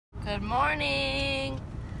Good morning.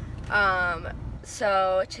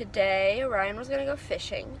 So today Ryan was gonna go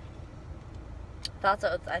fishing. I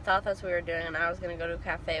thought that's what we were doing, and I was gonna go to a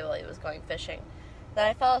cafe while he was going fishing. Then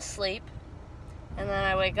I fell asleep, and then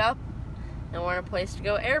I wake up, and we're in a place to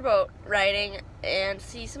go airboat riding and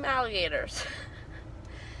see some alligators.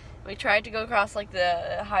 We tried to go across like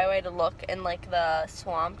the highway to look in like the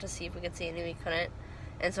swamp to see if we could see any. We couldn't,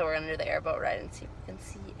 and so we're gonna do the airboat ride and see if we can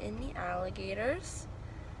see any alligators.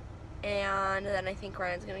 And then I think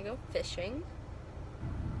Ryan's gonna go fishing.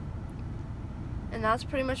 And that's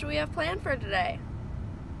pretty much what we have planned for today.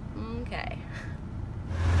 Okay.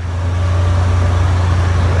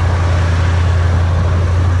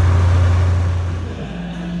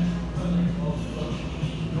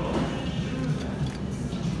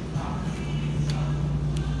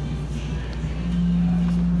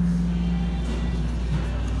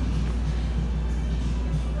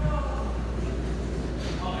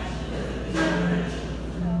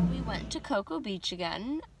 To Cocoa Beach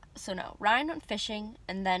again. So no, Ryan went fishing,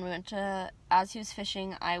 and then we went to, as he was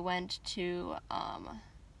fishing, I went to a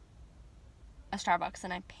Starbucks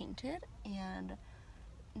and I painted, and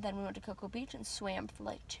then we went to Cocoa Beach and swam for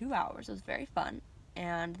like 2 hours. It was very fun.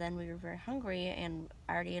 And then we were very hungry, and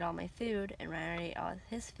I already ate all my food, and Ryan already ate all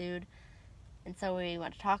his food, and so we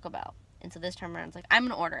went to Taco Bell. And so this time Ryan's like, I'm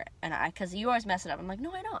gonna order it, and because you always mess it up. I'm like,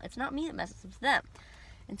 no, I don't. It's not me that messes up, it's them.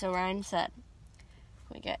 And so Ryan said,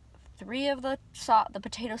 we get 3 of the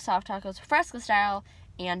potato soft tacos, fresca style,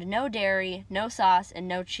 and no dairy, no sauce, and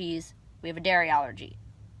no cheese. We have a dairy allergy.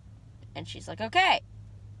 And she's like, okay.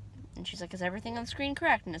 And she's like, is everything on the screen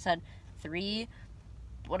correct? And it said 3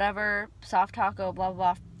 whatever soft taco, blah,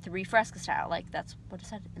 blah, blah, 3 fresca style. Like, that's what it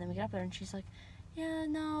said. And then we get up there, and she's like, yeah,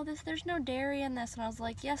 no, there's no dairy in this. And I was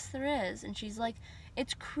like, yes, there is. And she's like,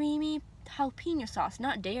 it's creamy jalapeno sauce,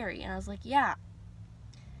 not dairy. And I was like, yeah.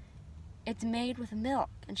 It's made with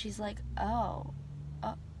milk. And she's like, oh,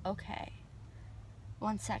 okay.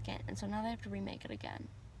 1 second. And so now they have to remake it again.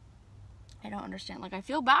 I don't understand. Like, I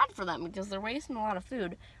feel bad for them because they're wasting a lot of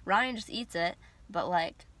food. Ryan just eats it, but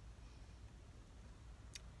like,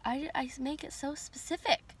 I make it so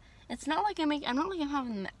specific. It's not like I'm not like I'm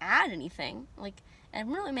having them add anything. Like,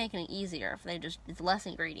 I'm really making it easier if it's less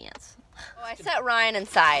ingredients. Oh, I set Ryan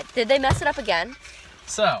inside. Did they mess it up again?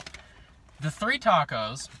 So, the 3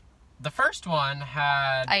 tacos. The first one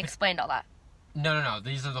had... I explained all that. No.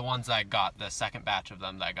 These are the ones I got. The second batch of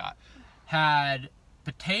them that I got. Had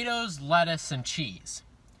potatoes, lettuce, and cheese.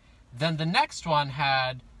 Then the next one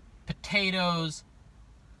had potatoes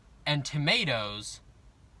and tomatoes,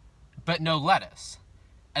 but no lettuce.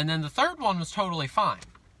 And then the third one was totally fine.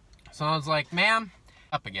 So I was like, ma'am,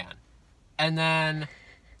 up again. And then...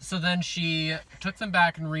 So then she took them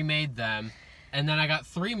back and remade them. And then I got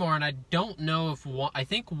 3 more, and I don't know if one... I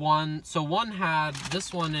think one... So one had...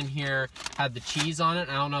 This one in here had the cheese on it.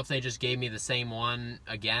 I don't know if they just gave me the same one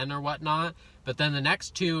again or whatnot. But then the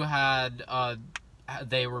next 2 had...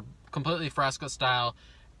 they were completely fresco style.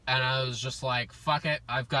 And I was just like, fuck it.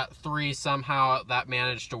 I've got 3 somehow that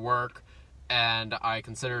managed to work. And I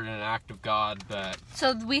considered it an act of God, but...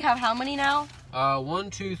 So we have how many now?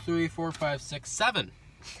 1, 2, 3, 4, 5, 6, 7.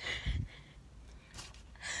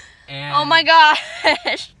 And oh my gosh!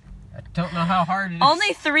 I don't know how hard it is.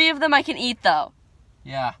 Only 3 of them I can eat, though.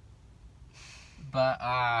 Yeah. But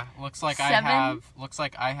looks like 7? I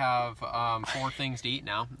have 4 things to eat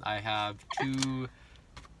now. I have 2.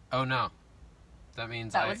 Oh no, that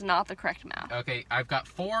means that was not the correct math. Okay, I've got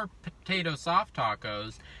 4 potato soft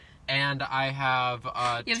tacos, and I have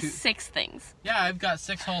you have 6 things. Yeah, I've got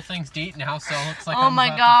 6 whole things to eat now. So it looks like oh I'm my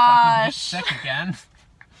about gosh. to fucking get sick again.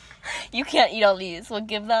 You can't eat all these. We'll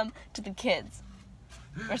give them to the kids.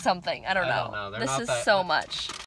 Or something. I don't know. They're this not is that, so much.